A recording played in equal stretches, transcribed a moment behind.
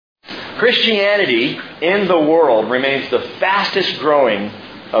Christianity in the world remains the fastest growing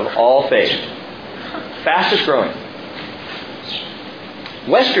of all faiths. Fastest growing.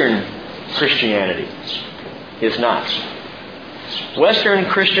 Western Christianity is not. Western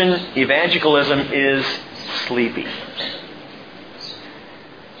Christian evangelicalism is sleepy.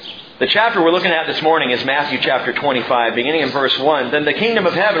 The chapter we're looking at this morning is Matthew chapter 25, beginning in verse 1. Then the kingdom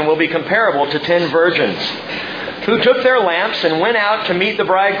of heaven will be comparable to 10 virgins who took their lamps and went out to meet the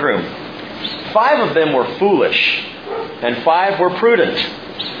bridegroom. 5 of them were foolish, and 5 were prudent.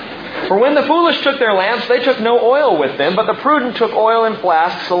 For when the foolish took their lamps, they took no oil with them, but the prudent took oil in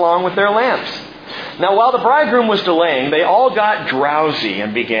flasks along with their lamps. Now while the bridegroom was delaying, they all got drowsy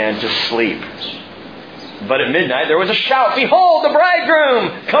and began to sleep. But at midnight there was a shout, "Behold, the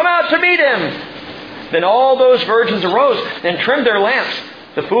bridegroom! Come out to meet him!" Then all those virgins arose and trimmed their lamps.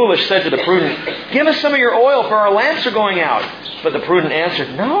 The foolish said to the prudent, "Give us some of your oil, for our lamps are going out." But the prudent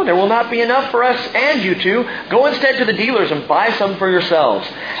answered, "No, there will not be enough for us and you two. Go instead to the dealers and buy some for yourselves."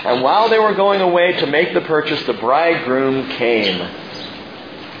 And while they were going away to make the purchase, the bridegroom came.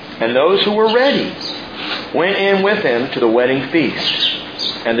 And those who were ready went in with him to the wedding feast,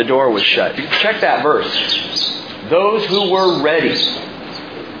 and the door was shut. Check that verse. Those who were ready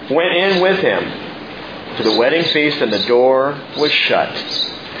went in with him to the wedding feast, and the door was shut.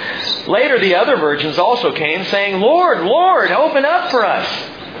 Later the other virgins also came, saying, "Lord, Lord, open up for us."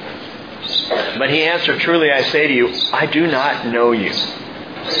 But he answered, "Truly I say to you, I do not know you.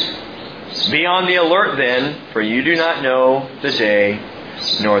 Be on the alert then, for you do not know the day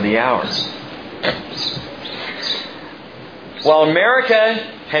nor the hour." While America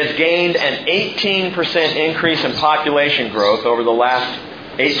has gained an 18% increase in population growth over the last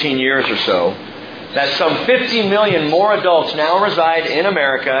 18 years or so, that some 50 million more adults now reside in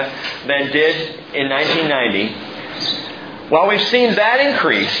America than did in 1990. While we've seen that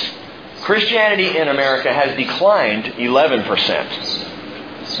increase, Christianity in America has declined 11%.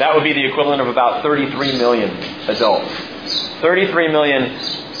 That would be the equivalent of about 33 million adults. 33 million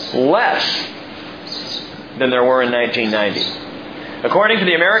less than there were in 1990. According to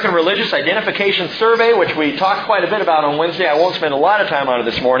the American Religious Identification Survey, which we talked quite a bit about on Wednesday, I won't spend a lot of time on it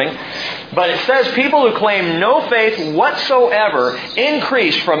this morning, but it says people who claim no faith whatsoever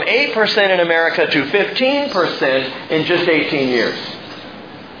increased from 8% in America to 15% in just 18 years.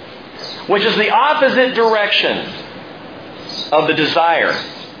 Which is the opposite direction of the desire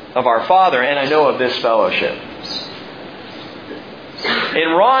of our Father, and I know of this fellowship.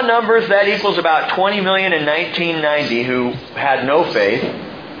 In raw numbers, that equals about 20 million in 1990 who had no faith,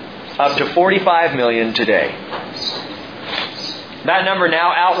 up to 45 million today. That number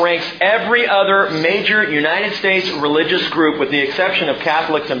now outranks every other major United States religious group with the exception of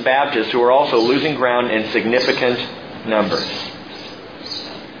Catholics and Baptists, who are also losing ground in significant numbers.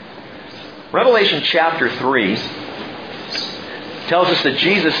 Revelation chapter 3 tells us that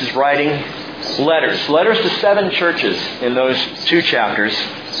Jesus is writing letters to 7 churches in those 2 chapters.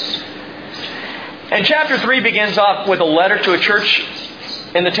 And chapter 3 begins off with a letter to a church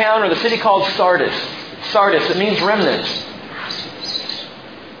in the town or the city called Sardis. Sardis, it means remnant.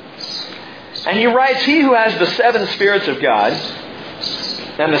 And he writes, "He who has the 7 spirits of God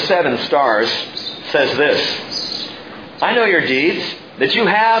and the 7 stars says this, I know your deeds, that you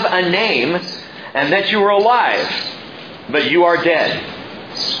have a name and that you are alive, but you are dead."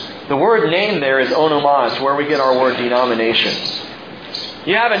 The word name there is onoma. It's where we get our word denomination.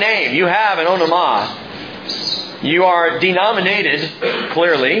 You have a name. You have an onoma. You are denominated,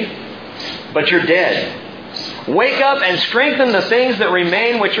 clearly, but you're dead. Wake up and strengthen the things that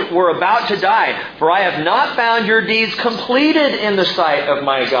remain which were about to die, for I have not found your deeds completed in the sight of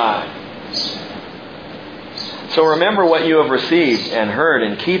my God. So remember what you have received and heard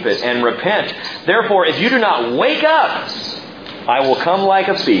and keep it and repent. Therefore, if you do not wake up, I will come like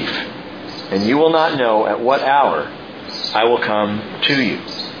a thief, and you will not know at what hour I will come to you.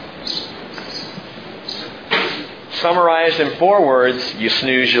 Summarized in 4 words, you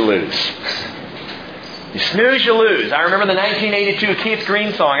snooze, you lose. You snooze, you lose. I remember the 1982 Keith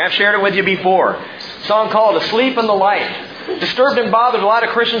Green song. I've shared it with you before. A song called "Asleep in the Light." Disturbed and bothered a lot of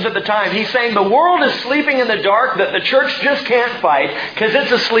Christians at the time. He sang, "The world is sleeping in the dark that the church just can't fight because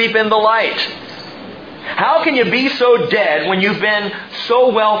it's asleep in the light." How can you be so dead when you've been so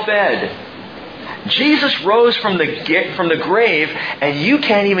well fed? Jesus rose from the grave and you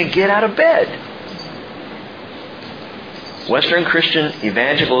can't even get out of bed. Western Christian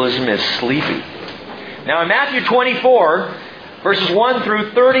evangelicalism is sleepy. Now in Matthew 24, verses 1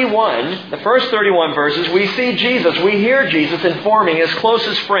 through 31, the first 31 verses, we see Jesus, we hear Jesus informing His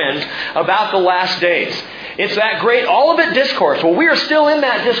closest friends about the last days. It's that great Olivet Discourse. Well, we are still in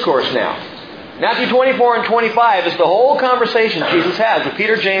that discourse now. Matthew 24 and 25 is the whole conversation Jesus has with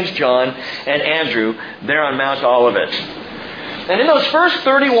Peter, James, John, and Andrew there on Mount Olivet. And in those first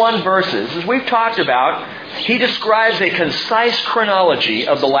 31 verses, as we've talked about, he describes a concise chronology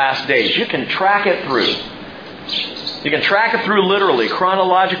of the last days. You can track it through. You can track it through literally,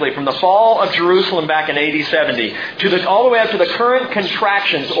 chronologically, from the fall of Jerusalem back in AD 70 all the way up to the current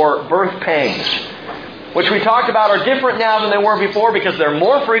contractions or birth pangs, which we talked about are different now than they were before because they're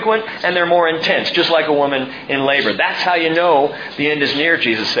more frequent and they're more intense, just like a woman in labor. That's how you know the end is near,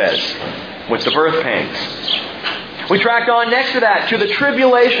 Jesus says, with the birth pangs. We tracked on next to that to the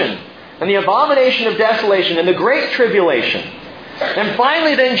tribulation and the abomination of desolation and the great tribulation. And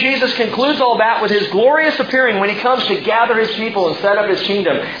finally then Jesus concludes all that with His glorious appearing when He comes to gather His people and set up His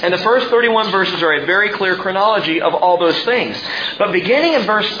kingdom. And the first 31 verses are a very clear chronology of all those things. But beginning in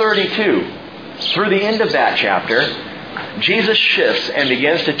verse 32, through the end of that chapter, Jesus shifts and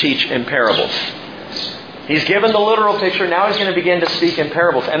begins to teach in parables. He's given the literal picture. Now He's going to begin to speak in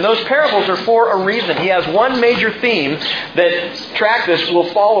parables. And those parables are for a reason. He has one major theme that, track this,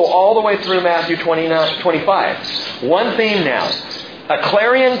 will follow all the way through Matthew 25. One theme now. A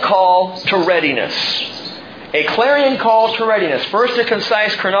clarion call to readiness. A clarion call to readiness. First a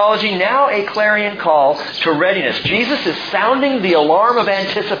concise chronology, now a clarion call to readiness. Jesus is sounding the alarm of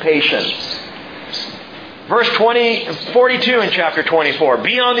anticipation. Verse 42 in chapter 24.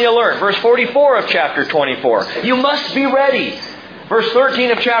 Be on the alert. Verse 44 of chapter 24. You must be ready. Verse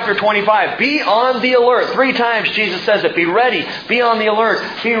 13 of chapter 25. Be on the alert. 3 times Jesus says it. Be ready. Be on the alert.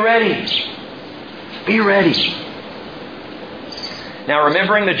 Be ready. Be ready. Now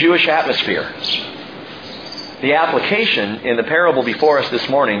remembering the Jewish atmosphere, the application in the parable before us this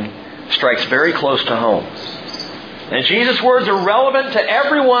morning strikes very close to home. And Jesus' words are relevant to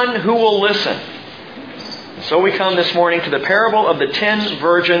everyone who will listen. So we come this morning to the parable of the 10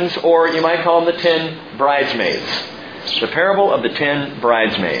 virgins, or you might call them the 10 bridesmaids. The parable of the 10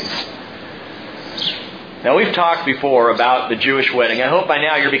 bridesmaids. Now we've talked before about the Jewish wedding. I hope by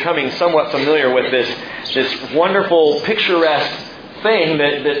now you're becoming somewhat familiar with this wonderful, picturesque thing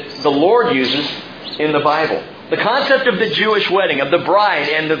that the Lord uses in the Bible. The concept of the Jewish wedding, of the bride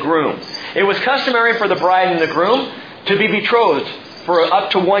and the groom. It was customary for the bride and the groom to be betrothed for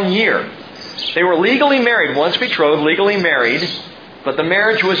up to 1 year. They were legally married, once betrothed, legally married, but the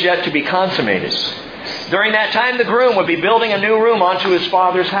marriage was yet to be consummated. During that time, the groom would be building a new room onto his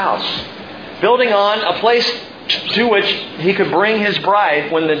father's house, building on a place to which he could bring his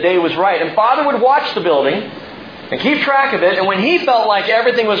bride when the day was right. And father would watch the building and keep track of it, and when he felt like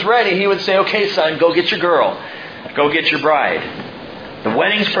everything was ready, he would say, okay, son, go get your girl. Go get your bride. The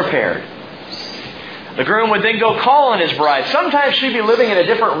wedding's prepared. The groom would then go call on his bride. Sometimes she'd be living in a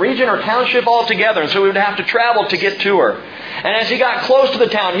different region or township altogether, and so he would have to travel to get to her. And as he got close to the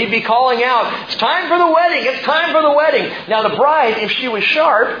town, he'd be calling out, it's time for the wedding, it's time for the wedding. Now the bride, if she was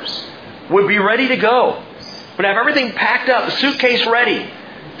sharp, would be ready to go. Would have everything packed up, the suitcase ready,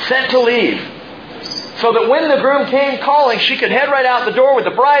 set to leave. So that when the groom came calling, she could head right out the door with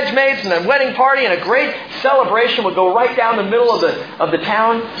the bridesmaids and the wedding party, and a great celebration would go right down the middle of the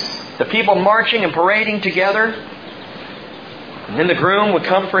town. The people marching and parading together. And then the groom would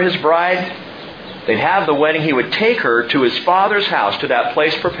come for his bride. They'd have the wedding. He would take her to his father's house, to that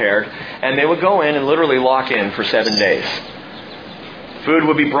place prepared, and they would go in and literally lock in for 7 days. Food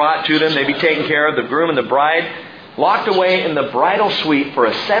would be brought to them. They'd be taken care of. The groom and the bride locked away in the bridal suite for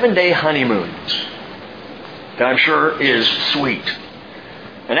a 7-day honeymoon. That I'm sure is sweet.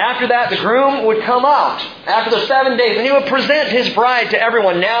 And after that, the groom would come out after the 7 days, and he would present his bride to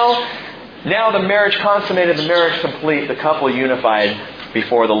everyone. Now the marriage consummated, the marriage complete, the couple unified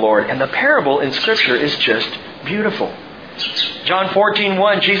before the Lord. And the parable in Scripture is just beautiful. John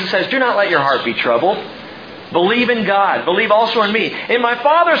 14:1, Jesus says, do not let your heart be troubled. Believe in God. Believe also in me. In my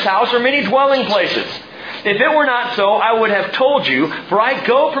Father's house are many dwelling places. If it were not so, I would have told you, for I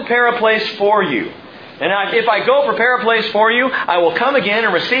go prepare a place for you. And if I go prepare a place for you, I will come again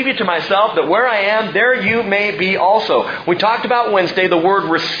and receive you to myself, that where I am, there you may be also. We talked about Wednesday, the word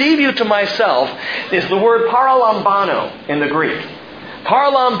receive you to myself is the word paralambano in the Greek.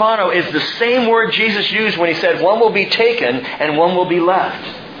 Paralambano is the same word Jesus used when He said, one will be taken and one will be left.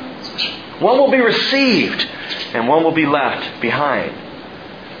 One will be received and one will be left behind.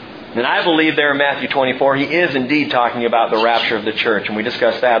 And I believe there in Matthew 24, He is indeed talking about the rapture of the church. And we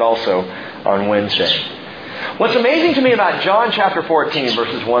discussed that also on Wednesday. What's amazing to me about John chapter 14,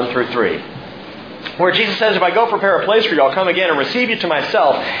 verses 1 through 3, where Jesus says, if I go prepare a place for you, I'll come again and receive you to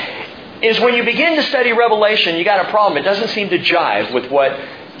myself, is when you begin to study Revelation, you got a problem. It doesn't seem to jive with what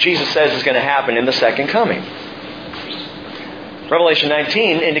Jesus says is going to happen in the second coming. Revelation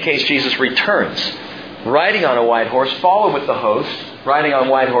 19 indicates Jesus returns, riding on a white horse, followed with the host, riding on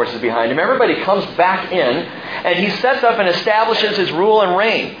white horses behind him. Everybody comes back in, and he sets up and establishes his rule and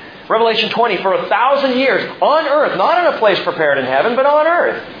reign. Revelation 20, for 1,000 years on earth, not in a place prepared in heaven, but on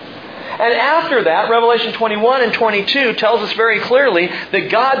earth. And after that, Revelation 21 and 22 tells us very clearly that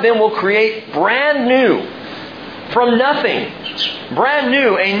God then will create brand new, from nothing, brand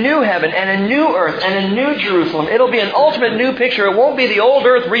new, a new heaven and a new earth and a new Jerusalem. It'll be an ultimate new picture. It won't be the old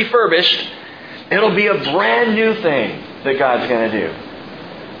earth refurbished. It'll be a brand new thing that God's going to do.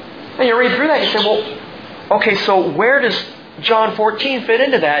 And you read through that, you say, well, okay, so where does John 14 fit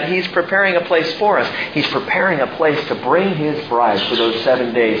into that? He's preparing a place for us. He's preparing a place to bring His bride for those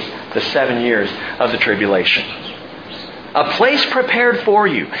 7 days, the 7 years of the tribulation. A place prepared for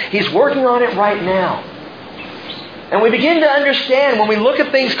you. He's working on it right now. And we begin to understand when we look at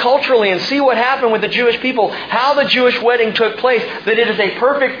things culturally and see what happened with the Jewish people, how the Jewish wedding took place, that it is a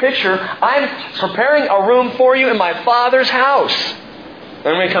perfect picture. I'm preparing a room for you in my Father's house. And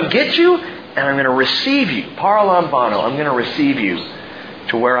I'm going to come get you, and I'm going to receive you. Paralambano, I'm going to receive you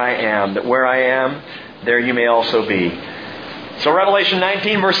to where I am. That where I am, there you may also be. So Revelation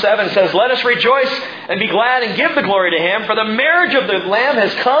 19 verse 7 says, let us rejoice and be glad and give the glory to Him, for the marriage of the Lamb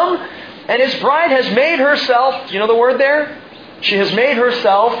has come, and His bride has made herself, do you know the word there? She has made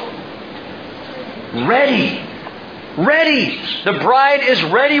herself ready. Ready. The bride is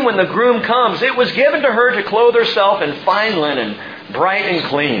ready when the groom comes. It was given to her to clothe herself in fine linen, bright and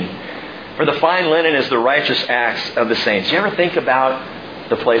clean. For the fine linen is the righteous acts of the saints. You ever think about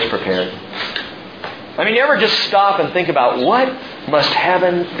the place prepared? I mean, you ever just stop and think about what must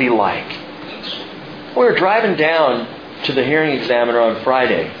heaven be like? We were driving down to the hearing examiner on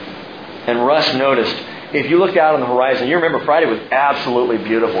Friday. And Russ noticed, if you looked out on the horizon, you remember Friday was absolutely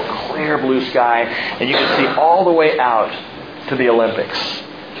beautiful, clear blue sky, and you could see all the way out to the Olympics.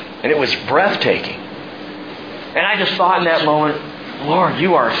 And it was breathtaking. And I just thought in that moment, Lord,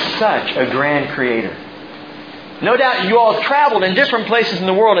 you are such a grand Creator. No doubt you all have traveled in different places in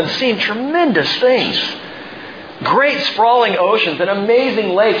the world and seen tremendous things. Great sprawling oceans and amazing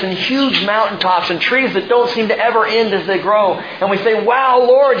lakes and huge mountaintops and trees that don't seem to ever end as they grow. And we say, wow,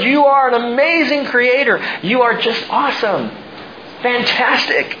 Lord, you are an amazing Creator. You are just awesome.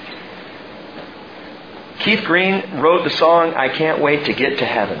 Fantastic. Keith Green wrote the song, I Can't Wait to Get to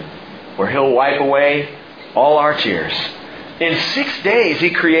Heaven, where He'll wipe away all our tears. In 6 days He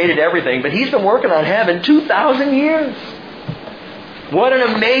created everything, but He's been working on heaven 2,000 years. What an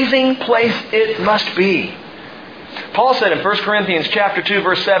amazing place it must be. Paul said in 1 Corinthians chapter 2,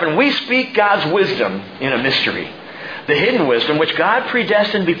 verse 7, we speak God's wisdom in a mystery, the hidden wisdom which God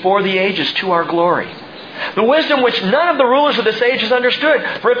predestined before the ages to our glory. The wisdom which none of the rulers of this age has understood.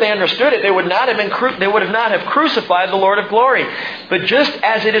 For if they understood it, they would not have crucified the Lord of glory. But just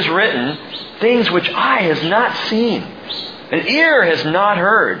as it is written, things which eye has not seen, an ear has not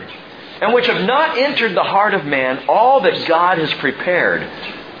heard, and which have not entered the heart of man, all that God has prepared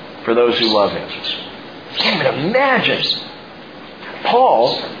for those who love Him. Can't even imagine.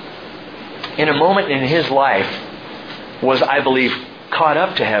 Paul, in a moment in his life, was, I believe, caught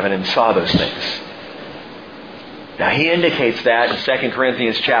up to heaven and saw those things. Now he indicates that in 2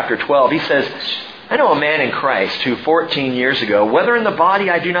 Corinthians chapter 12. He says, I know a man in Christ who 14 years ago, whether in the body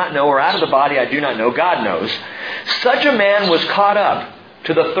I do not know or out of the body I do not know, God knows, such a man was caught up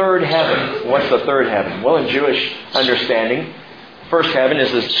to the third heaven. What's the third heaven? Well, in Jewish understanding, first heaven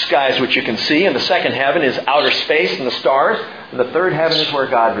is the skies which you can see, and the second heaven is outer space and the stars, and the third heaven is where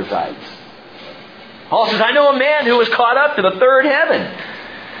God resides. Paul says, I know a man who was caught up to the third heaven.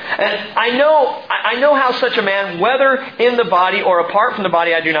 And I know how such a man, whether in the body or apart from the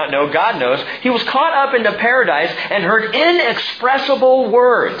body I do not know, God knows, he was caught up into paradise and heard inexpressible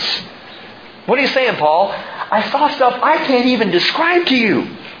words. What are you saying, Paul? I saw stuff I can't even describe to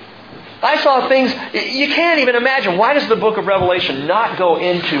you. I saw things you can't even imagine. Why does the book of Revelation not go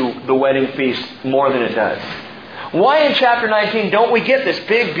into the wedding feast more than it does? Why in chapter 19 don't we get this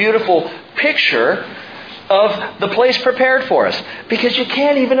big, beautiful picture of the place prepared for us? Because you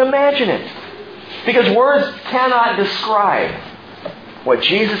can't even imagine it. Because words cannot describe what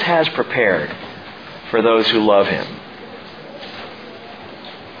Jesus has prepared for those who love Him.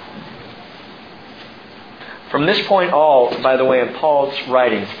 From this point by the way, in Paul's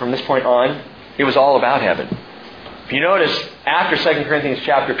writings, from this point on, it was all about heaven. If you notice, after 2 Corinthians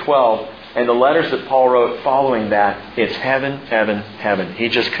chapter 12, and the letters that Paul wrote following that, it's heaven, heaven, heaven. He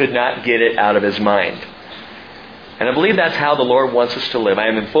just could not get it out of his mind. And I believe that's how the Lord wants us to live. I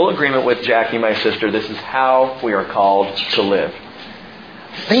am in full agreement with Jackie, my sister. This is how we are called to live.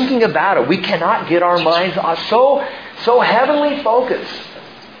 Thinking about it, we cannot get our minds so heavenly focused.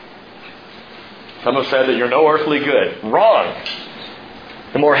 Some have said that you're no earthly good. Wrong.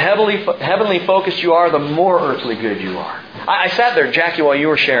 The more heavenly focused you are, the more earthly good you are. I sat there, Jackie, while you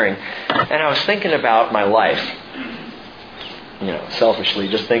were sharing, and I was thinking about my life. Selfishly,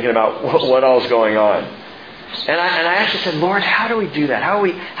 just thinking about what all is going on. And I actually said, Lord, how do we do that?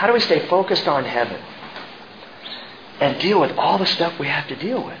 How do we stay focused on heaven and deal with all the stuff we have to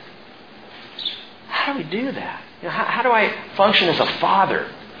deal with? How do we do that? How do I function as a father,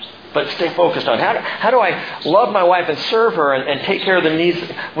 but stay focused on how do I love my wife and serve her and take care of the needs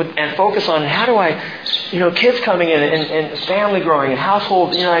and focus on how do I, kids coming in and family growing and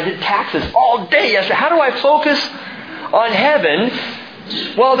household. I did taxes all day yesterday. How do I focus on heaven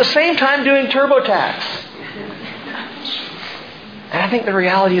while at the same time doing TurboTax? And I think the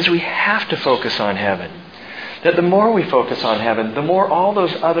reality is we have to focus on heaven. That the more we focus on heaven, the more all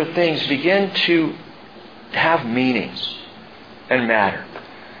those other things begin to have meaning and matter.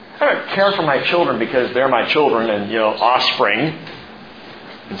 I don't care for my children because they're my children and, offspring.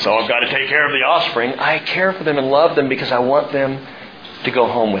 And so I've got to take care of the offspring. I care for them and love them because I want them to go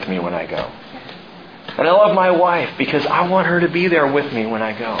home with me when I go. And I love my wife because I want her to be there with me when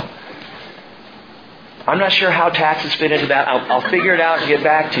I go. I'm not sure how taxes fit into that. I'll figure it out and get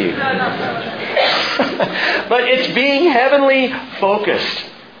back to you. But it's being heavenly focused.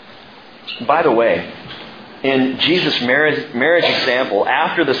 By the way, in Jesus' marriage example,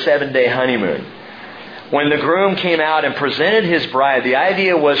 after the 7-day honeymoon, when the groom came out and presented his bride, the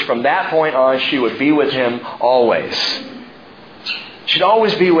idea was from that point on she would be with him always. She'd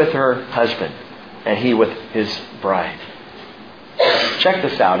always be with her husband and he with his bride. Check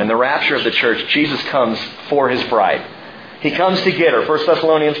this out. In the rapture of the church, Jesus comes for his bride. He comes to get her. 1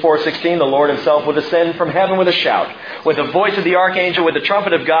 Thessalonians 4:16, the Lord himself will descend from heaven with a shout, with the voice of the archangel, with the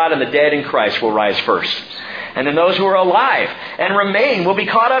trumpet of God, and the dead in Christ will rise first. And then those who are alive and remain will be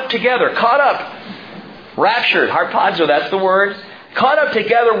caught up together. Caught up. Raptured. Harpazo, that's the word. Caught up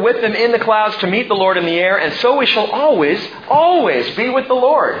together with them in the clouds to meet the Lord in the air. And so we shall always, always be with the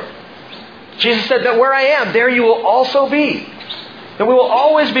Lord. Jesus said that where I am, there you will also be. That we will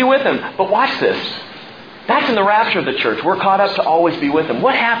always be with Him. But watch this. That's in the rapture of the church. We're caught up to always be with Him.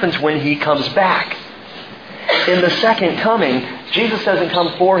 What happens when He comes back? In the second coming, Jesus doesn't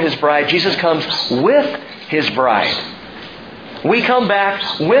come for His bride. Jesus comes with His bride. We come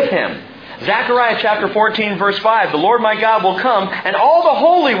back with Him. Zechariah chapter 14 verse 5. The Lord my God will come and all the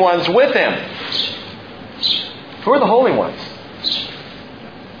holy ones with Him. Who are the holy ones?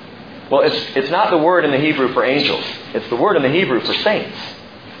 Well, it's not the word in the Hebrew for angels. It's the word in the Hebrew for saints.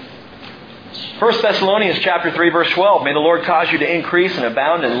 1 Thessalonians chapter 3 verse 12. May the Lord cause you to increase and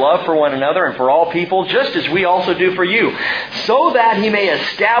abound in love for one another and for all people, just as we also do for you, so that He may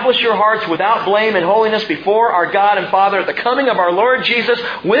establish your hearts without blame and holiness before our God and Father at the coming of our Lord Jesus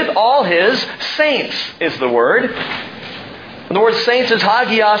with all His saints, is the word. And the word saints is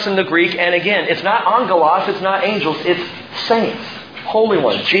hagios in the Greek, and again, it's not angelos, it's not angels, it's saints, holy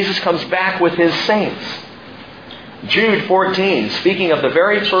ones. Jesus comes back with His saints. Jude 14, speaking of the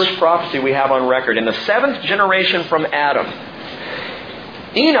very first prophecy we have on record, in the 7th generation from Adam,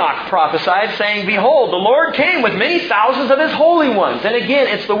 Enoch prophesied, saying, Behold, the Lord came with many thousands of His holy ones. And again,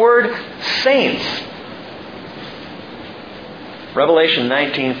 it's the word saints. Revelation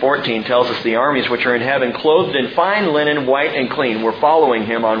 19:14 tells us the armies which are in heaven, clothed in fine linen, white and clean, were following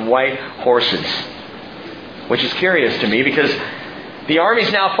Him on white horses. Which is curious to me, because the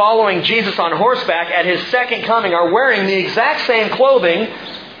armies now following Jesus on horseback at His second coming are wearing the exact same clothing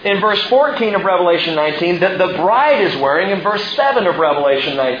in verse 14 of Revelation 19 that the bride is wearing in verse 7 of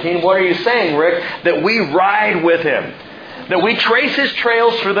Revelation 19. What are you saying, Rick? That we ride with Him. That we trace His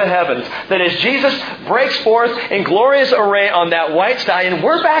trails through the heavens. That as Jesus breaks forth in glorious array on that white stallion,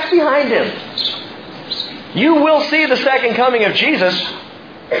 we're back behind Him. You will see the second coming of Jesus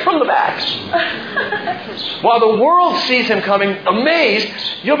from the back. While the world sees Him coming amazed,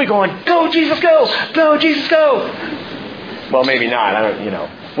 you'll be going, Go, Jesus, go! Go, Jesus, go! Well, maybe not.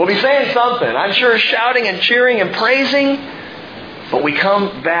 We'll be saying something. I'm sure shouting and cheering and praising. But we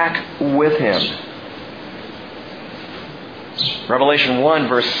come back with Him. Revelation 1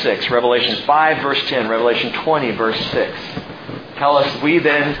 verse 6, Revelation 5 verse 10, Revelation 20 verse 6 tell us we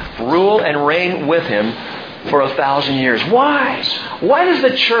then rule and reign with Him for 1,000 years. Why? Why does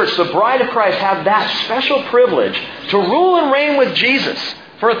the church, the bride of Christ, have that special privilege to rule and reign with Jesus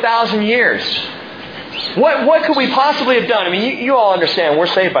for 1,000 years? What could we possibly have done? I mean, you all understand we're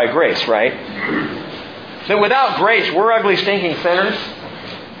saved by grace, right? That without grace, we're ugly, stinking sinners.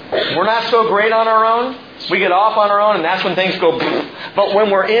 We're not so great on our own. We get off on our own, and that's when things go. But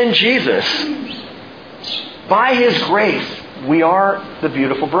when we're in Jesus, by His grace, we are the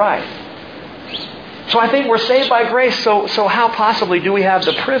beautiful bride. So I think we're saved by grace, so how possibly do we have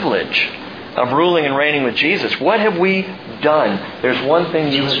the privilege of ruling and reigning with Jesus? What have we done? There's one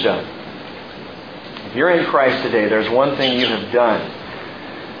thing you have done. If you're in Christ today, there's one thing you have done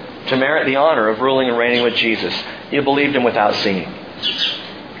to merit the honor of ruling and reigning with Jesus. You believed Him without seeing.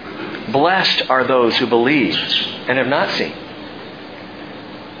 Blessed are those who believe and have not seen.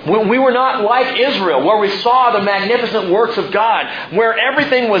 We were not like Israel, where we saw the magnificent works of God, where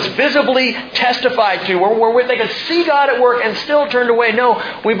everything was visibly testified to, where they could see God at work and still turned away. No,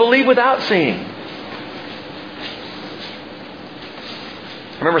 we believe without seeing.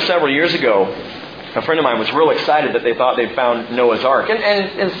 I remember several years ago, a friend of mine was real excited that they thought they'd found Noah's Ark. And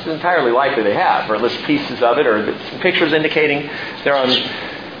it's entirely likely they have, or at least pieces of it, or some pictures indicating they're on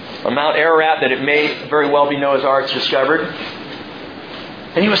Mount Ararat that it may very well be Noah's Ark discovered.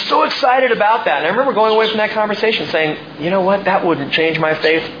 And he was so excited about that. And I remember going away from that conversation saying, you know what, that wouldn't change my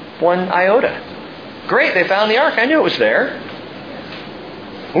faith one iota. Great, they found the Ark. I knew it was there.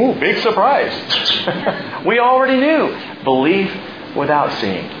 Ooh, big surprise. We already knew. Belief without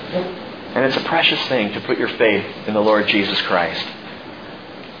seeing. And it's a precious thing to put your faith in the Lord Jesus Christ.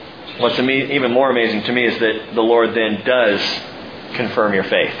 What's even more amazing to me is that the Lord then does confirm your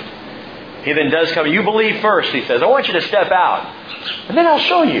faith. He then does come. You believe first, He says. I want you to step out. And then I'll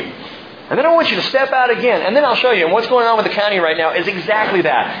show you. And then I want you to step out again. And then I'll show you. And what's going on with the county right now is exactly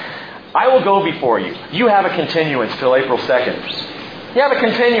that. I will go before you. You have a continuance till April 2nd. You have a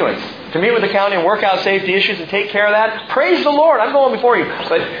continuance to meet with the county and work out safety issues and take care of that. Praise the Lord. I'm going before you.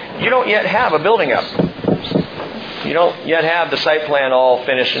 But you don't yet have a building up. You don't yet have the site plan all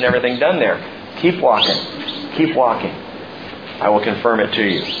finished and everything done there. Keep walking. Keep walking. I will confirm it to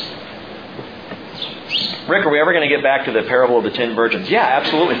you. Rick, are we ever going to get back to the parable of the 10 virgins? Yeah,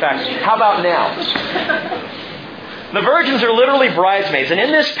 absolutely. In fact, how about now? The virgins are literally bridesmaids. And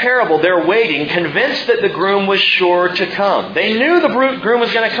in this parable, they're waiting, convinced that the groom was sure to come. They knew the groom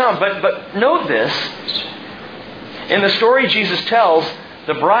was going to come. But note this. In the story Jesus tells,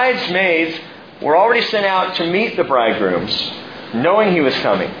 the bridesmaids were already sent out to meet the bridegroom, knowing he was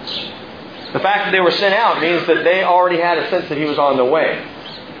coming. The fact that they were sent out means that they already had a sense that he was on the way.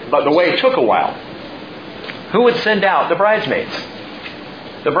 But the way took a while. Who would send out the bridesmaids?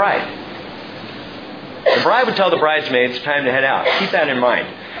 The bride. The bride would tell the bridesmaids, time to head out. Keep that in mind.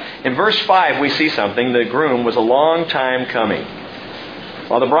 In verse 5, we see something. The groom was a long time coming.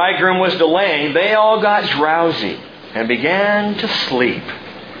 While the bridegroom was delaying, they all got drowsy and began to sleep.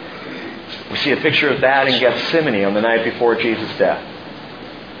 We see a picture of that in Gethsemane on the night before Jesus' death.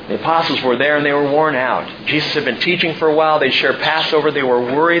 The apostles were there and they were worn out. Jesus had been teaching for a while. They'd shared Passover. They were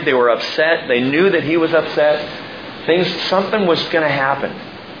worried. They were upset. They knew that He was upset. Something was going to happen.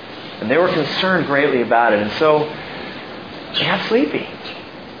 And they were concerned greatly about it. And so they got sleepy.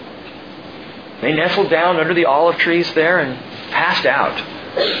 They nestled down under the olive trees there and passed out.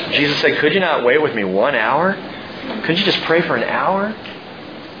 Jesus said, could you not wait with me 1 hour? Couldn't you just pray for an hour?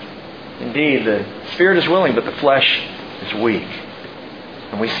 Indeed, the spirit is willing, but the flesh is weak.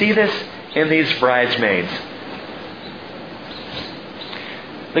 And we see this in these bridesmaids.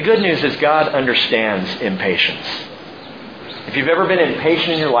 The good news is God understands impatience. If you've ever been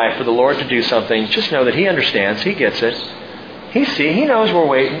impatient in your life for the Lord to do something, just know that He understands. He gets it. He knows we're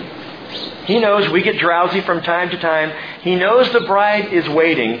waiting. He knows we get drowsy from time to time. He knows the bride is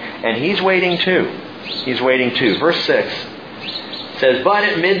waiting, and He's waiting too. He's waiting too. Verse 6 says, but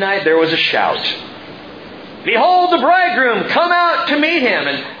at midnight there was a shout. Behold the bridegroom, come out to meet him.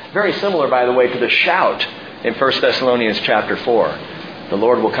 And very similar, by the way, to the shout in 1 Thessalonians chapter 4. The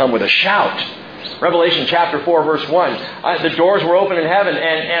Lord will come with a shout. Revelation chapter 4, verse 1. The doors were open in heaven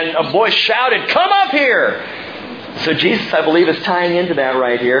and a voice shouted, come up here. So Jesus, I believe, is tying into that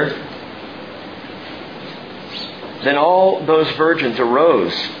right here. Then all those virgins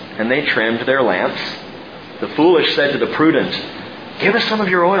arose and they trimmed their lamps. The foolish said to the prudent, give us some of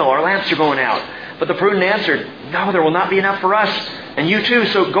your oil, our lamps are going out. But the prudent answered, no, there will not be enough for us and you too.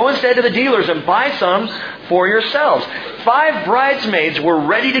 So go instead to the dealers and buy some for yourselves. 5 bridesmaids were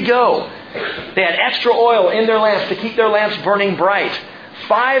ready to go. They had extra oil in their lamps to keep their lamps burning bright.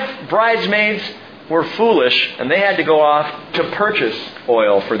 5 bridesmaids were foolish and they had to go off to purchase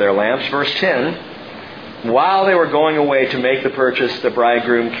oil for their lamps. Verse 10, while they were going away to make the purchase, the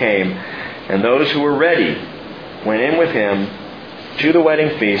bridegroom came, and those who were ready went in with him to the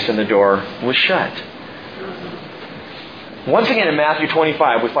wedding feast, and the door was shut. Once again in Matthew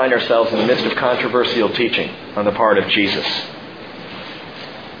 25, we find ourselves in the midst of controversial teaching on the part of Jesus.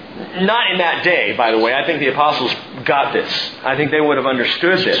 Not in that day, by the way. I think the apostles got this. I think they would have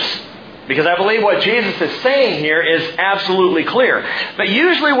understood this. Because I believe what Jesus is saying here is absolutely clear. But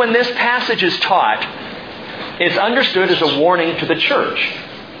usually when this passage is taught, it's understood as a warning to the church.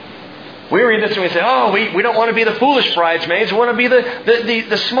 We read this and we say, oh, we don't want to be the foolish bridesmaids. We want to be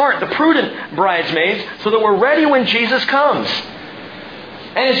the smart, the prudent bridesmaids so that we're ready when Jesus comes.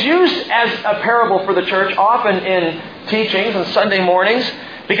 And it's used as a parable for the church, often in teachings and Sunday mornings,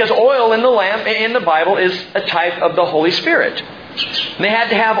 because oil in the lamp in the Bible is a type of the Holy Spirit. They had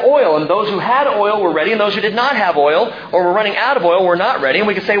to have oil, and those who had oil were ready, and those who did not have oil or were running out of oil were not ready. And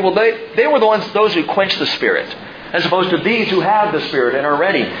we could say, well, they were those who quenched the Spirit, as opposed to these who have the Spirit and are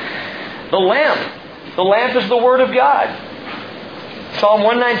ready. The lamp is the Word of God. Psalm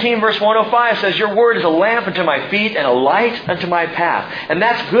 119 verse 105 says, your Word is a lamp unto my feet and a light unto my path. And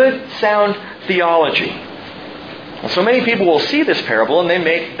that's good, sound theology. So many people will see this parable and they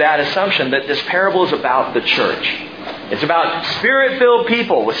make that assumption that this parable is about the church. It's about Spirit-filled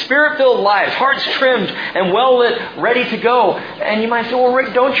people with Spirit-filled lives, hearts trimmed and well-lit, ready to go. And you might say, well,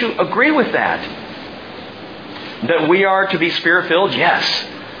 Rick, don't you agree with that? That we are to be Spirit-filled? Yes.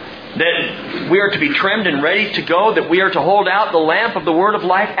 That we are to be trimmed and ready to go? That we are to hold out the lamp of the Word of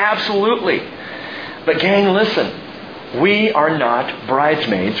life? Absolutely. But gang, listen. We are not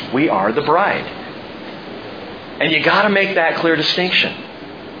bridesmaids. We are the bride. And you got to make that clear distinction.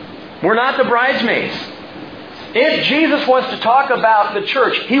 We're not the bridesmaids. If Jesus wants to talk about the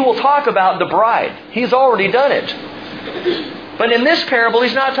church, He will talk about the bride. He's already done it. But in this parable,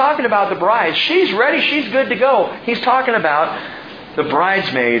 He's not talking about the bride. She's ready. She's good to go. He's talking about the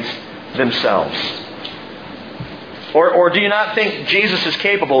bridesmaids themselves. Or do you not think Jesus is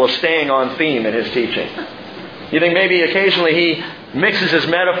capable of staying on theme in His teaching? You think maybe occasionally He mixes His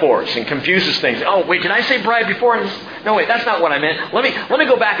metaphors and confuses things. Oh, wait, did I say bride before? No, wait, that's not what I meant. Let me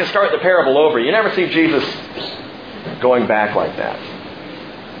go back and start the parable over. You never see Jesus going back like that.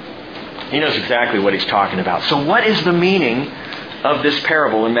 He knows exactly what He's talking about. So what is the meaning of this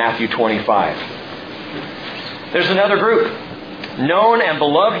parable in Matthew 25? There's another group, known and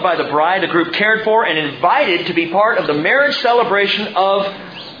beloved by the bride, a group cared for and invited to be part of the marriage celebration of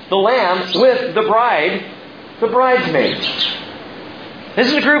the Lamb with the bride, the bridesmaids. This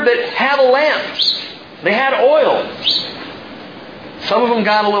is a group that had a lamp. They had oil. Some of them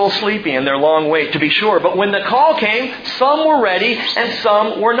got a little sleepy in their long wait, to be sure. But when the call came, some were ready and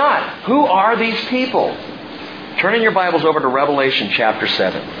some were not. Who are these people? Turn in your Bibles over to Revelation chapter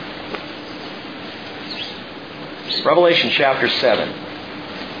 7. Revelation chapter 7.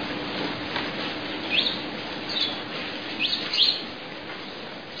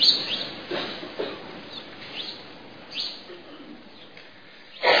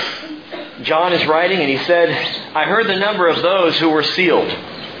 John is writing and he said, I heard the number of those who were sealed.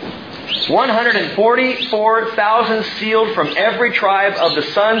 144,000 sealed from every tribe of the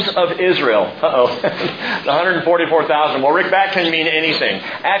sons of Israel. Uh-oh. The 144,000. Well, Rick, that can mean anything.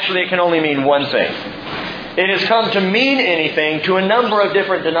 Actually, it can only mean one thing. It has come to mean anything to a number of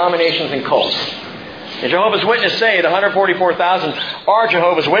different denominations and cults. The Jehovah's Witnesses say the 144,000 are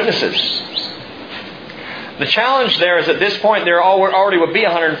Jehovah's Witnesses. The challenge there is at this point there already would be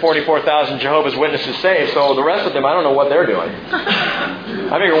 144,000 Jehovah's Witnesses saved, so the rest of them, I don't know what they're doing.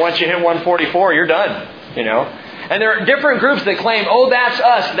 I figure once you hit 144, you're done, you know. And there are different groups that claim, oh, that's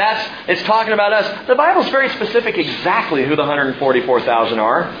us, it's talking about us. The Bible's very specific exactly who the 144,000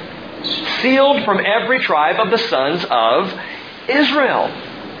 are. Sealed from every tribe of the sons of Israel.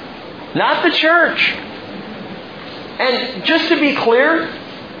 Not the church. And just to be clear,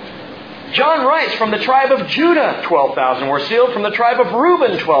 John writes, from the tribe of Judah, 12,000 were sealed. From the tribe of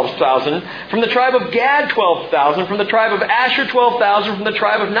Reuben, 12,000. From the tribe of Gad, 12,000. From the tribe of Asher, 12,000. From the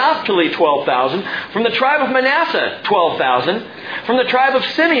tribe of Naphtali, 12,000. From the tribe of Manasseh, 12,000. From the tribe of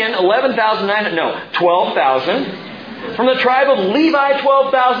Simeon, 12,000. From the tribe of Levi,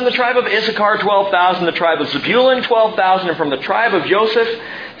 12,000. The tribe of Issachar, 12,000. The tribe of Zebulun, 12,000. And from the tribe of Joseph,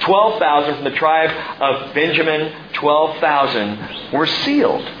 12,000. From the tribe of Benjamin, 12,000 were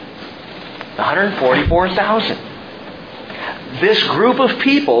sealed. 144,000. This group of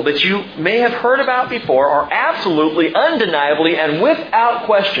people that you may have heard about before are absolutely, undeniably, and without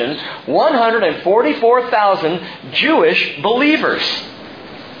question 144,000 Jewish believers.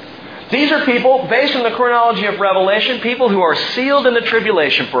 These are people, based on the chronology of Revelation, people who are sealed in the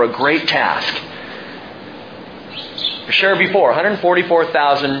tribulation for a great task. I shared before,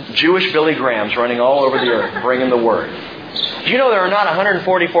 144,000 Jewish Billy Grahams running all over the earth, bringing the Word. Do you know there are not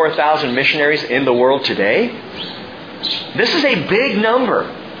 144,000 missionaries in the world today? This is a big number.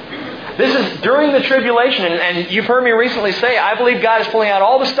 This is during the tribulation, and you've heard me recently say, I believe God is pulling out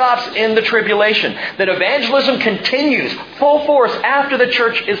all the stops in the tribulation. That evangelism continues full force after the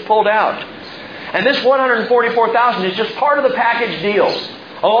church is pulled out. And this 144,000 is just part of the package deal.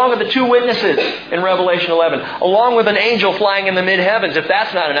 Along with the 2 witnesses in Revelation 11. Along with an angel flying in the mid-heavens, if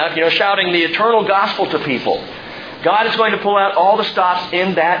that's not enough, shouting the eternal gospel to people. God is going to pull out all the stops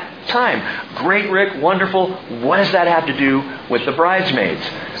in that time. Great, Rick, wonderful. What does that have to do with the bridesmaids?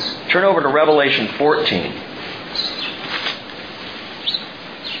 Turn over to Revelation 14.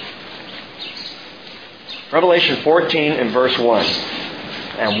 Revelation 14 and verse 1.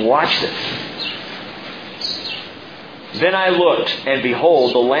 And watch this. Then I looked, and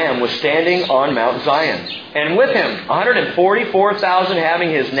behold, the Lamb was standing on Mount Zion, and with him 144,000 having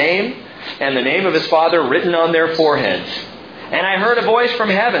his name and the name of his Father written on their foreheads. And I heard a voice from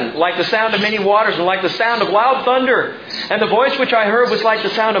heaven, like the sound of many waters, and like the sound of loud thunder. And the voice which I heard was like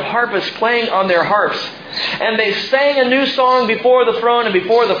the sound of harpists playing on their harps. And they sang a new song before the throne and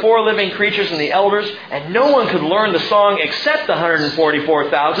before the 4 living creatures and the elders. And no one could learn the song except the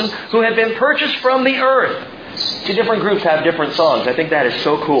 144,000 who had been purchased from the earth. See, different groups have different songs. I think that is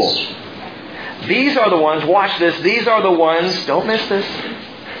so cool. These are the ones, watch this, these are the ones, don't miss this.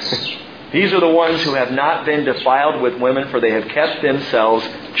 These are the ones who have not been defiled with women, for they have kept themselves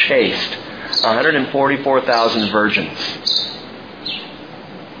chaste. 144,000 virgins.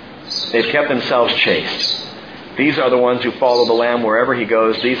 They've kept themselves chaste. These are the ones who follow the Lamb wherever He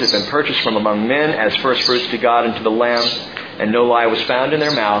goes. These have been purchased from among men as firstfruits to God and to the Lamb, and no lie was found in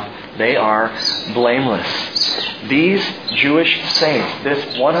their mouth. They are blameless. These Jewish saints,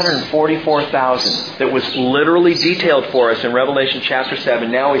 this 144,000 that was literally detailed for us in Revelation chapter 7,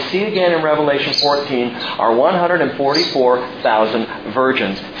 now we see again in Revelation 14, are 144,000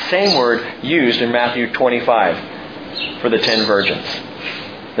 virgins. Same word used in Matthew 25 for the 10 virgins,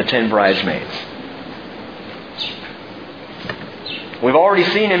 the 10 bridesmaids. We've already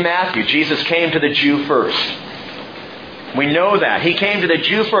seen in Matthew, Jesus came to the Jew first. We know that. He came to the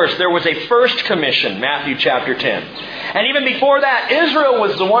Jew first. There was a first commission, Matthew chapter 10. And even before that, Israel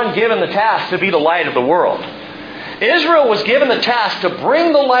was the one given the task to be the light of the world. Israel was given the task to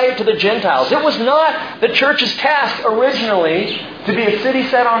bring the light to the Gentiles. It was not the church's task originally to be a city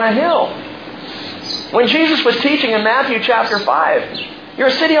set on a hill. When Jesus was teaching in Matthew chapter 5, you're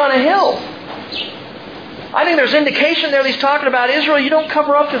a city on a hill. I think there's indication there that He's talking about Israel. You don't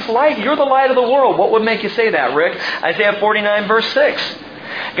cover up this light. You're the light of the world. What would make you say that, Rick? Isaiah 49 verse 6.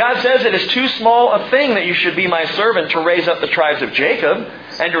 God says it is too small a thing that you should be my servant to raise up the tribes of Jacob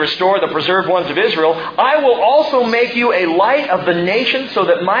and to restore the preserved ones of Israel. I will also make you a light of the nations so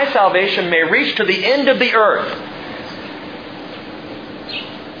that my salvation may reach to the end of the earth.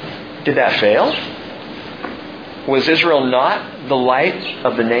 Did that fail? Was Israel not the light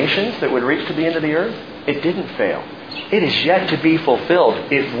of the nations that would reach to the end of the earth? It didn't fail. It is yet to be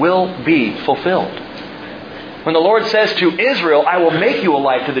fulfilled. It will be fulfilled. When the Lord says to Israel, I will make you a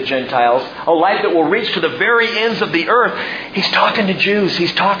light to the Gentiles, a light that will reach to the very ends of the earth, He's talking to Jews.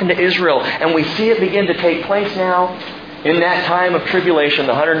 He's talking to Israel. And we see it begin to take place now in that time of tribulation,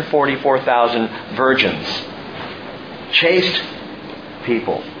 the 144,000 virgins. Chaste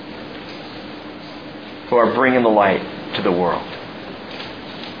people who are bringing the light to the world.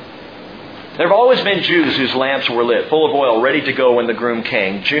 There have always been Jews whose lamps were lit, full of oil, ready to go when the groom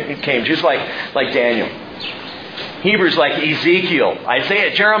came. Jews like Daniel. Hebrews like Ezekiel,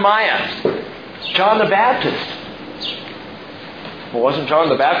 Isaiah, Jeremiah, John the Baptist. Well, wasn't John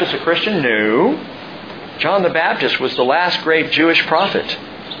the Baptist a Christian? No. John the Baptist was the last great Jewish prophet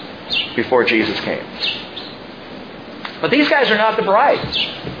before Jesus came. But these guys are not the bride.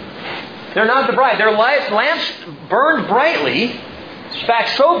 They're not the bride. Their lamps burned brightly. In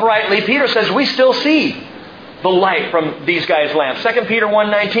fact, so brightly, Peter says, we still see the light from these guys' lamps. 2 Peter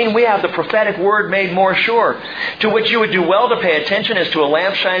 1:19, we have the prophetic word made more sure, to which you would do well to pay attention as to a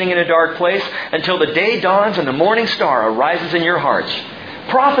lamp shining in a dark place until the day dawns and the morning star arises in your hearts.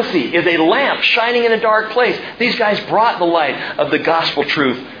 Prophecy is a lamp shining in a dark place. These guys brought the light of the gospel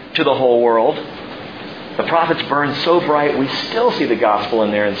truth to the whole world. The prophets burned so bright, we still see the gospel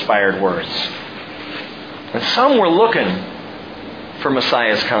in their inspired words. And some were looking for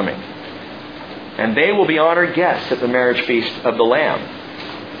Messiah's coming. And they will be honored guests at the marriage feast of the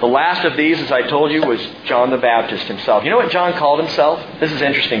Lamb. The last of these, as I told you, was John the Baptist himself. You know what John called himself? This is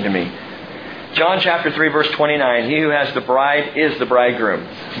interesting to me. John chapter 3 verse 29, he who has the bride is the bridegroom.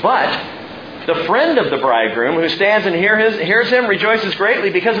 But the friend of the bridegroom who stands and hears him rejoices greatly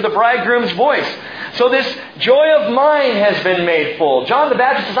because of the bridegroom's voice. So this joy of mine has been made full. John the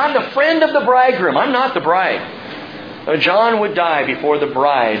Baptist says, I'm the friend of the bridegroom. I'm not the bride. John would die before the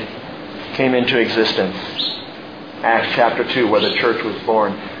bride came into existence. Acts chapter 2, where the church was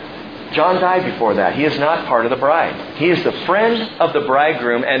born. John died before that. He is not part of the bride. He is the friend of the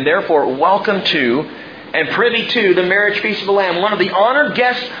bridegroom, and therefore welcome to and privy to the marriage feast of the Lamb, one of the honored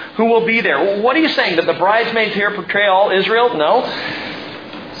guests who will be there. What are you saying? That the bridesmaids here portray all Israel? No.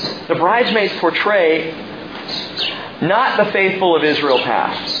 The bridesmaids portray not the faithful of Israel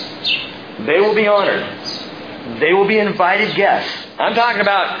past. They will be honored. They will be invited guests. I'm talking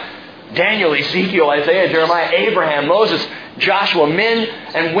about Daniel, Ezekiel, Isaiah, Jeremiah, Abraham, Moses, Joshua, men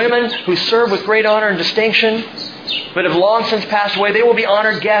and women who serve with great honor and distinction, but have long since passed away. They will be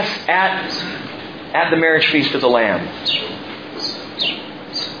honored guests at the marriage feast of the Lamb.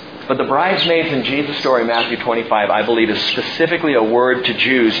 But the bridesmaids in Jesus' story, Matthew 25, I believe is specifically a word to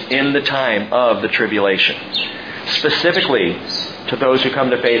Jews in the time of the tribulation. Specifically to those who come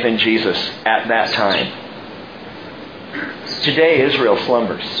to faith in Jesus at that time. Today, Israel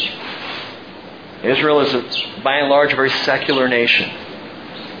slumbers. Israel is, by and large, a very secular nation.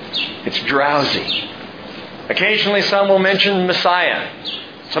 It's drowsy. Occasionally some will mention Messiah.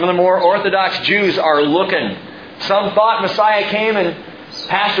 Some of the more Orthodox Jews are looking. Some thought Messiah came and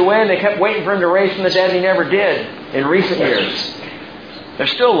passed away and they kept waiting for Him to raise from the dead and He never did in recent years. They're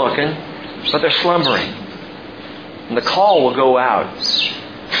still looking, but they're slumbering. And the call will go out.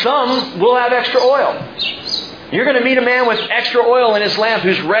 Some will have extra oil. You're going to meet a man with extra oil in his lamp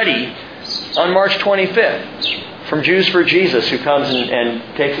who's ready on March 25th from Jews for Jesus, who comes and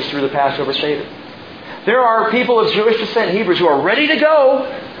takes us through the Passover Seder. There are people of Jewish descent, Hebrews, who are ready to go.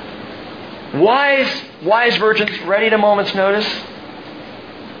 Wise virgins ready at a moment's notice.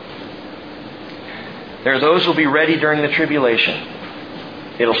 There are those who will be ready during the tribulation.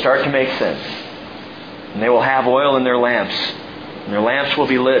 It'll start to make sense. And they will have oil in their lamps. And their lamps will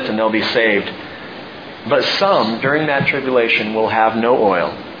be lit and they'll be saved. But some, during that tribulation, will have no oil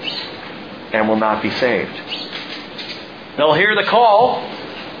and will not be saved. They'll hear the call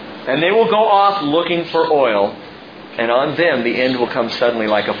and they will go off looking for oil. And on them the end will come suddenly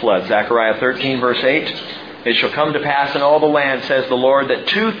like a flood. Zechariah 13 verse 8. It shall come to pass in all the land, says the Lord, that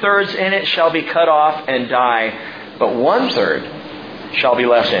 2/3 in it shall be cut off and die, but 1/3 shall be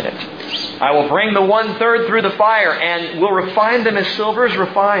left in it. I will bring the 1/3 through the fire, and will refine them as silver is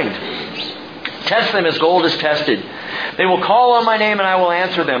refined. Test them as gold is tested. They will call on my name, and I will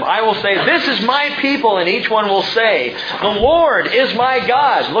answer them. I will say, this is my people, and each one will say, the Lord is my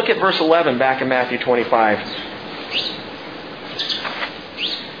God. Look at verse 11 back in Matthew 25.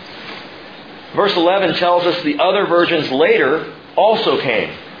 Verse 11 tells us the other virgins later also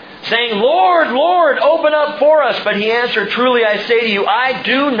came, saying, Lord, Lord, open up for us. But He answered, truly I say to you, I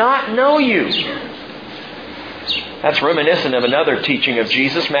do not know you. That's reminiscent of another teaching of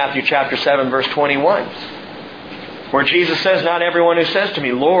Jesus, Matthew chapter 7, verse 21, where Jesus says, not everyone who says to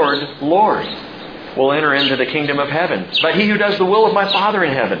me, Lord, Lord, will enter into the kingdom of heaven, but he who does the will of my Father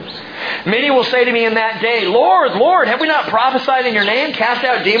in heaven. Many will say to me in that day, Lord, Lord, have we not prophesied in your name, cast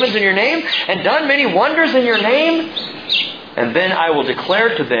out demons in your name, and done many wonders in your name? And then I will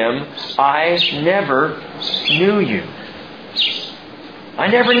declare to them, I never knew you. I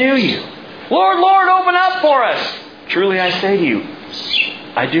never knew you. Lord, Lord, open up for us. Truly I say to you,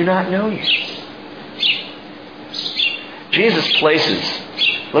 I do not know you. Jesus places,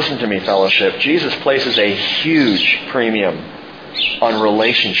 listen to me, fellowship, Jesus places a huge premium on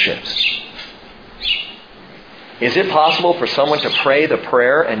relationships. Is it possible for someone to pray the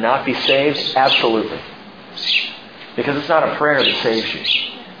prayer and not be saved? Absolutely. Because it's not a prayer that saves you.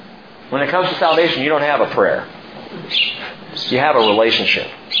 When it comes to salvation, you don't have a prayer. You have a relationship.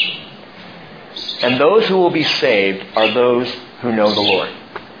 And those who will be saved are those who know the Lord.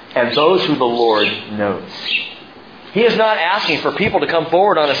 And those who the Lord knows. He is not asking for people to come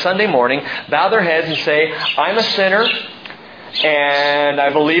forward on a Sunday morning, bow their heads and say, I'm a sinner, and I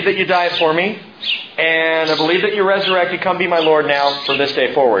believe that you died for me, and I believe that you're resurrected. Come be my Lord now from this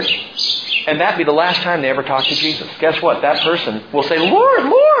day forward. And that be the last time they ever talk to Jesus. Guess what? That person will say, Lord,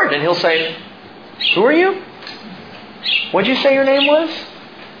 Lord. And he'll say, who are you? What did you say your name was?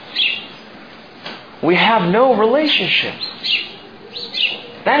 We have no relationship.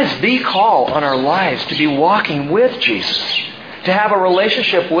 That is the call on our lives, to be walking with Jesus, to have a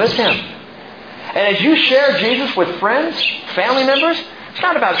relationship with Him. And as you share Jesus with friends, family members, it's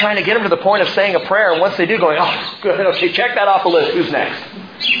not about trying to get them to the point of saying a prayer, and once they do, going, oh, good, okay, check that off the list. Who's next?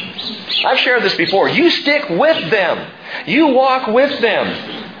 I've shared this before. You stick with them. You walk with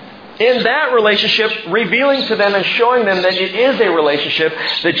them. In that relationship, revealing to them and showing them that it is a relationship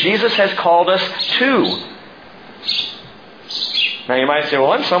that Jesus has called us to. Now you might say,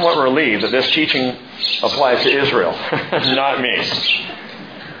 well, I'm somewhat relieved that this teaching applies to Israel, not me.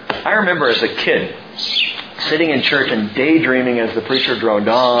 I remember as a kid sitting in church and daydreaming as the preacher droned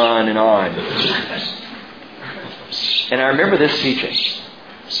on and on. And I remember this teaching.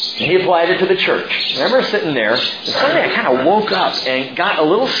 And he applied it to the church. I remember sitting there, and suddenly I kind of woke up and got a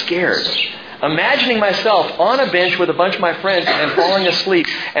little scared, imagining myself on a bench with a bunch of my friends and falling asleep,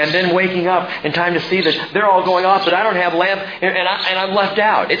 and then waking up in time to see that they're all going off, but I don't have lamp, and I'm left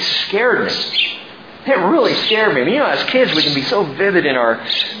out. It scared me. It really scared me. I mean, as kids, we can be so vivid in our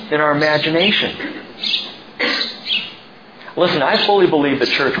imagination. Listen, I fully believe the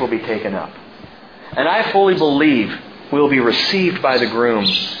church will be taken up. And I fully believe we'll be received by the groom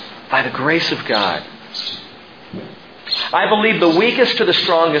by the grace of God. I believe the weakest to the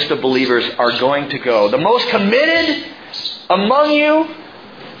strongest of believers are going to go. The most committed among you,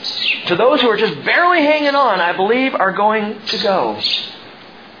 to those who are just barely hanging on, I believe are going to go.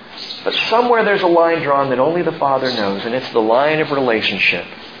 But somewhere there's a line drawn that only the Father knows, and it's the line of relationship.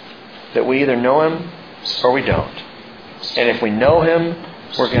 That we either know Him or we don't. And if we know Him,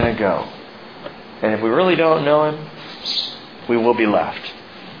 we're going to go. And if we really don't know Him, we will be left.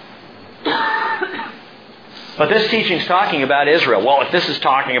 But this teaching's talking about Israel. Well, if this is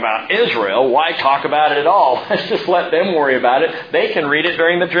talking about Israel, why talk about it at all? Let's just let them worry about it. They can read it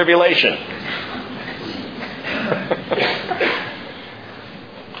during the tribulation.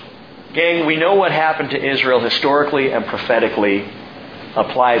 Gang, we know what happened to Israel historically and prophetically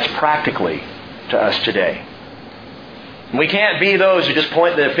applies practically to us today. We can't be those who just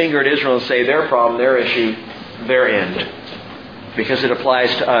point the finger at Israel and say their problem, their issue, their end. Because it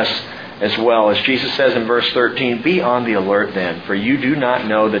applies to us as well. As Jesus says in verse 13, be on the alert then, for you do not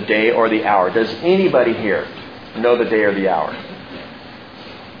know the day or the hour. Does anybody here know the day or the hour?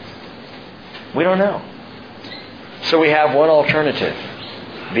 We don't know. So we have one alternative.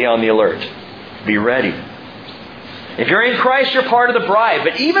 Be on the alert. Be ready. If you're in Christ, you're part of the bride.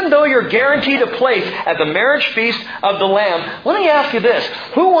 But even though you're guaranteed a place at the marriage feast of the Lamb, let me ask you this.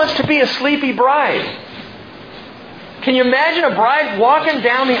 Who wants to be a sleepy bride? Can you imagine a bride walking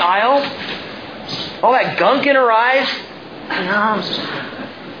down the aisle? All that gunk in her eyes?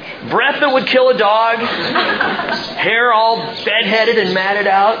 Breath that would kill a dog? Hair all bedheaded and matted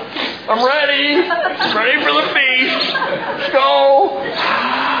out? I'm ready. Ready for the feast. Let's go.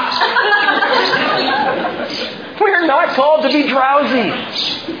 We're not called to be drowsy.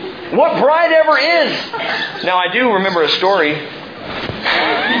 What bride ever is? Now, I do remember a story.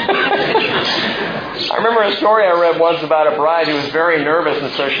 I remember a story I read once about a bride who was very nervous,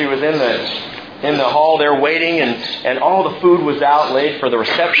 and so she was in the hall there waiting, and all the food was out laid for the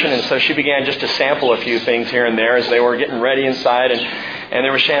reception, and so she began just to sample a few things here and there as they were getting ready inside, and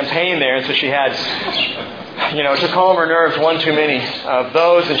there was champagne there, and so she had, to calm her nerves, one too many of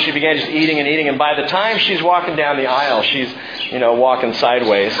those, and she began just eating, and by the time she's walking down the aisle, she's, walking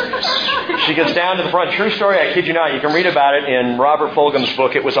sideways. She gets down to the front. True story, I kid you not. You can read about it in Robert Fulgham's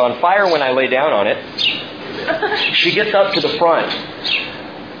book. It was on fire when I lay down on it. She gets up to the front.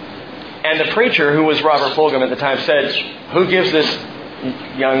 And the preacher, who was Robert Fulgham at the time, said, who gives this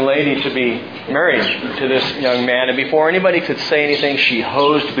young lady to be married to this young man? And before anybody could say anything, she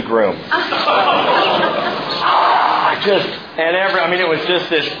hosed the groom. It was just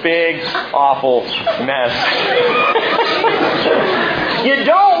this big, awful mess. You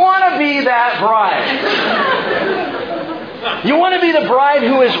don't want to be that bride. You want to be the bride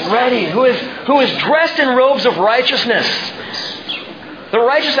who is ready, who is dressed in robes of righteousness. The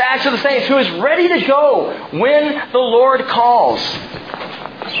righteous acts of the saints, who is ready to go when the Lord calls.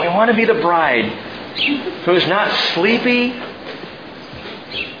 We want to be the bride who is not sleepy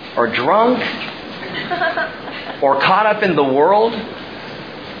or drunk or caught up in the world.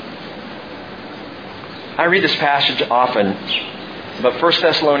 I read this passage often, but 1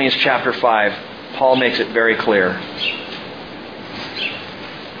 Thessalonians chapter 5, Paul makes it very clear.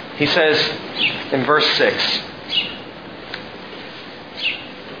 He says in verse 6,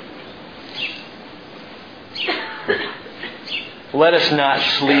 let us not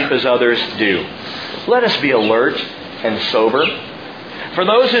sleep as others do. Let us be alert and sober. For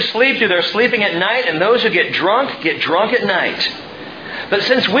those who sleep do their sleeping at night, and those who get drunk at night. But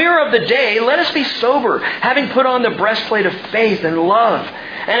since we are of the day, let us be sober, having put on the breastplate of faith and love,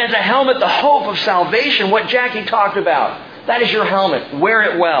 and as a helmet the hope of salvation, what Jackie talked about. That is your helmet. Wear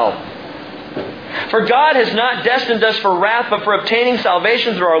it well. For God has not destined us for wrath, but for obtaining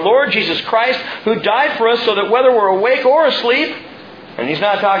salvation through our Lord Jesus Christ, who died for us, so that whether we're awake or asleep, and He's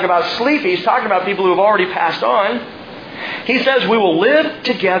not talking about sleep, He's talking about people who have already passed on, He says we will live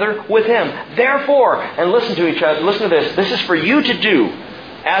together with Him. Therefore, and listen to each other, listen to this is for you to do.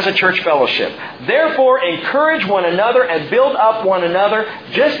 as a church fellowship. Therefore, encourage one another and build up one another,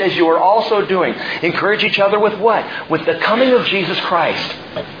 just as you are also doing. Encourage each other with what? With the coming of Jesus Christ.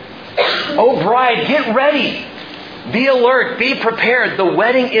 Oh, bride, get ready. Be alert. Be prepared. The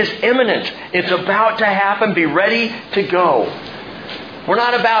wedding is imminent. It's about to happen. Be ready to go. We're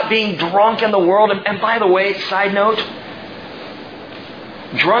not about being drunk in the world. And by the way, side note,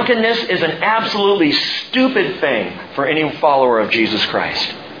 drunkenness is an absolutely stupid thing for any follower of Jesus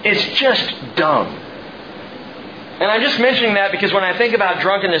Christ. It's just dumb. And I'm just mentioning that because when I think about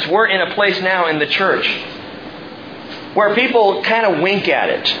drunkenness, we're in a place now in the church where people kind of wink at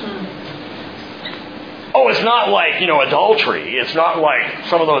it. Oh, it's not like, adultery. It's not like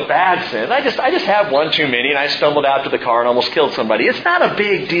some of those bad sins. I just have one too many and I stumbled out to the car and almost killed somebody. It's not a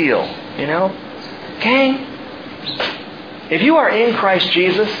big deal, Gang, if you are in Christ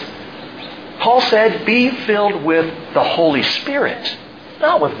Jesus, Paul said, be filled with the Holy Spirit,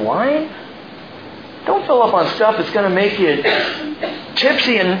 not with wine. Don't fill up on stuff that's going to make you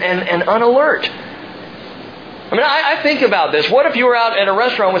tipsy and unalert. I mean, I think about this. What if you were out at a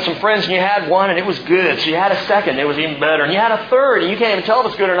restaurant with some friends and you had one and it was good, so you had a second, it was even better, and you had a third and you can't even tell if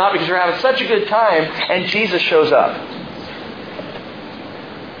it's good or not because you're having such a good time, and Jesus shows up.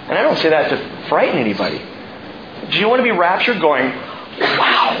 And I don't say that to frighten anybody. Do you want to be raptured going,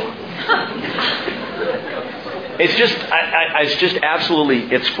 wow? It's just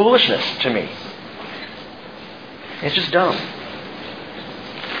absolutely, it's foolishness to me. It's just dumb.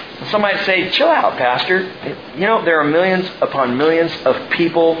 Some might say, chill out, Pastor. There are millions upon millions of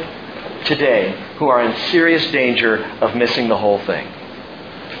people today who are in serious danger of missing the whole thing.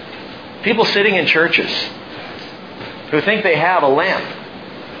 People sitting in churches who think they have a lamp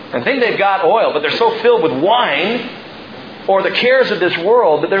and think they've got oil, but they're so filled with wine or the cares of this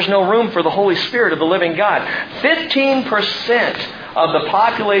world that there's no room for the Holy Spirit of the living God. 15% of the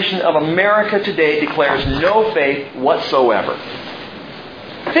population of America today declares no faith whatsoever.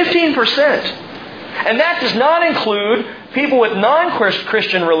 15%. And that does not include people with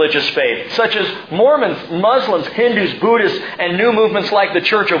non-Christian religious faith, such as Mormons, Muslims, Hindus, Buddhists, and new movements like the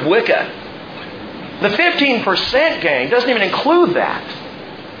Church of Wicca. The 15%, gang, doesn't even include that.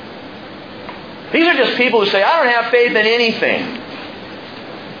 These are just people who say, I don't have faith in anything.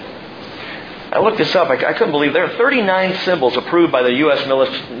 I looked this up. I couldn't believe there are 39 symbols approved by the U.S.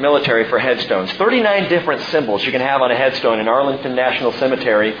 military for headstones. 39 different symbols you can have on a headstone in Arlington National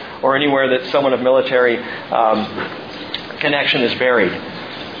Cemetery or anywhere that someone of military connection is buried.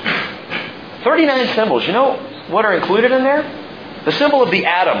 39 symbols. You know what are included in there? The symbol of the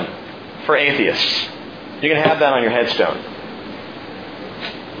atom for atheists. You can have that on your headstone.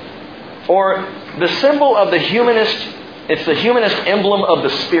 Or the symbol of the humanist, it's the humanist emblem of the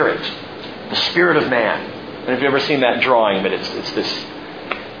spirit. The spirit of man. I don't know if you've ever seen that drawing, but it's this.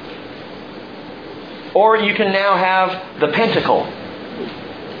 Or you can now have the pentacle,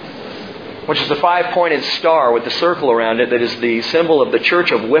 which is the 5-pointed star with the circle around it that is the symbol of the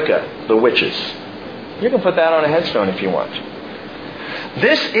Church of Wicca, the witches. You can put that on a headstone if you want.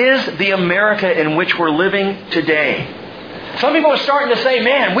 This is the America in which we're living today. Some people are starting to say,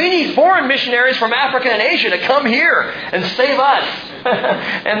 man, we need foreign missionaries from Africa and Asia to come here and save us.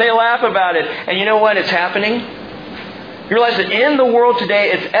 And they laugh about it. And you know what? It's happening. You realize that in the world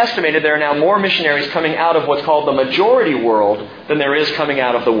today, it's estimated there are now more missionaries coming out of what's called the majority world than there is coming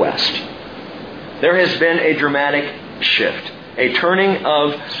out of the West. There has been a dramatic shift, a turning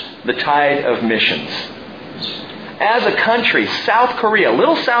of the tide of missions. As a country, South Korea,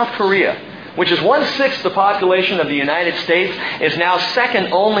 little South Korea, which is 1/6 the population of the United States, is now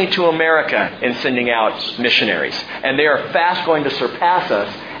second only to America in sending out missionaries. And they are fast going to surpass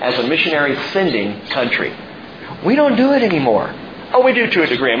us as a missionary sending country. We don't do it anymore. Oh, we do to a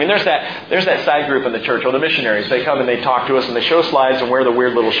degree. I mean, there's that side group in the church, or the missionaries. They come and they talk to us and they show slides and wear the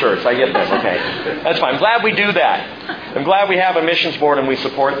weird little shirts. I get them, okay. That's fine. I'm glad we do that. I'm glad we have a missions board and we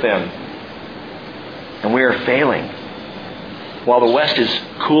support them. And we are failing. While the West is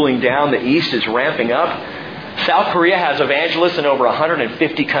cooling down, the East is ramping up. South Korea has evangelists in over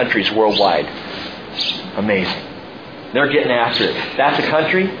 150 countries worldwide. Amazing. They're getting after it. That's a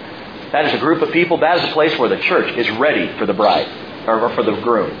country. That is a group of people. That is a place where the church is ready for the bride, or for the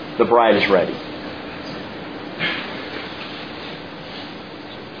groom. The bride is ready.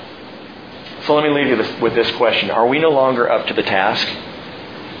 So let me leave you with this question. Are we no longer up to the task?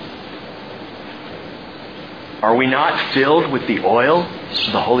 Are we not filled with the oil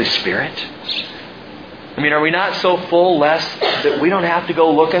of the Holy Spirit? I mean, are we not so full lest that we don't have to go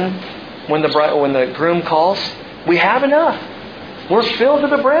looking when the groom calls? We have enough. We're filled to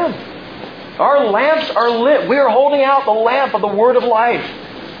the brim. Our lamps are lit. We are holding out the lamp of the Word of life.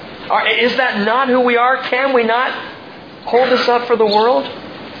 Is that not who we are? Can we not hold this up for the world?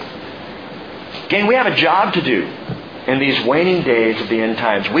 Gang, we have a job to do in these waning days of the end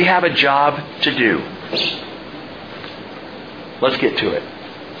times. We have a job to do. Let's get to it.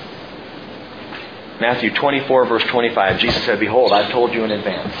 Matthew 24, verse 25, Jesus said, "Behold, I've told you in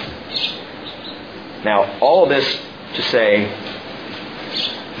advance." Now, all of this to say,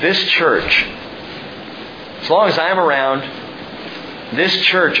 this church, as long as I'm around, this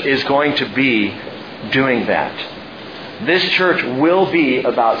church is going to be doing that. This church will be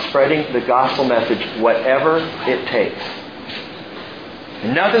about spreading the gospel message, whatever it takes.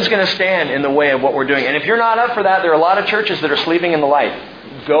 Nothing's going to stand in the way of what we're doing. And if you're not up for that, there are a lot of churches that are sleeping in the light.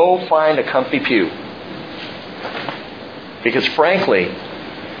 Go find a comfy pew. Because frankly,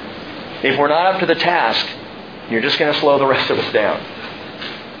 if we're not up to the task, you're just going to slow the rest of us down.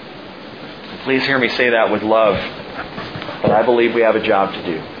 Please hear me say that with love. But I believe we have a job to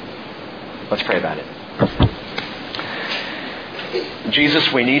do. Let's pray about it.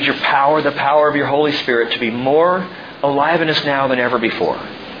 Jesus, we need your power, the power of your Holy Spirit, to be more alive in us now than ever before.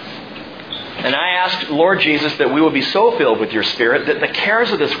 And I ask, Lord Jesus, that we will be so filled with your Spirit that the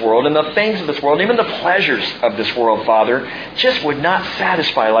cares of this world and the things of this world, and even the pleasures of this world, Father, just would not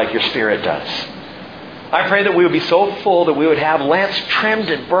satisfy like your Spirit does. I pray that we would be so full that we would have lamps trimmed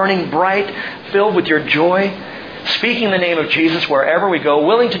and burning bright, filled with your joy, speaking the name of Jesus wherever we go,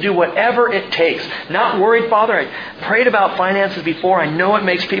 willing to do whatever it takes. Not worried, Father. I prayed about finances before. I know it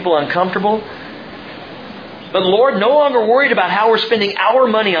makes people uncomfortable. But Lord, no longer worried about how we're spending our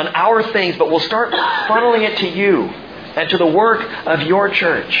money on our things, but we'll start funneling it to you and to the work of your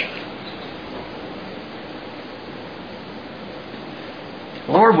church.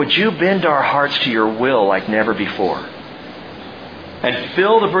 Lord, would you bend our hearts to your will like never before? And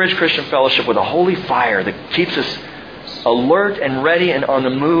fill the Bridge Christian Fellowship with a holy fire that keeps us alert and ready and on the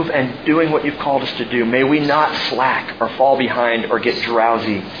move and doing what you've called us to do. May we not slack or fall behind or get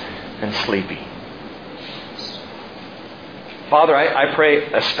drowsy and sleepy. Father, I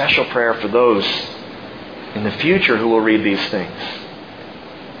pray a special prayer for those in the future who will read these things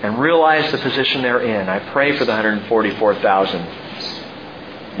and realize the position they're in. I pray for the 144,000,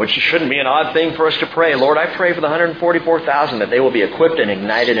 which shouldn't be an odd thing for us to pray. Lord, I pray for the 144,000 that they will be equipped and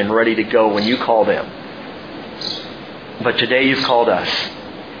ignited and ready to go when you call them. But today you've called us.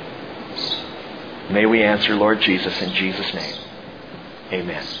 May we answer, Lord Jesus, in Jesus' name.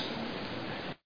 Amen.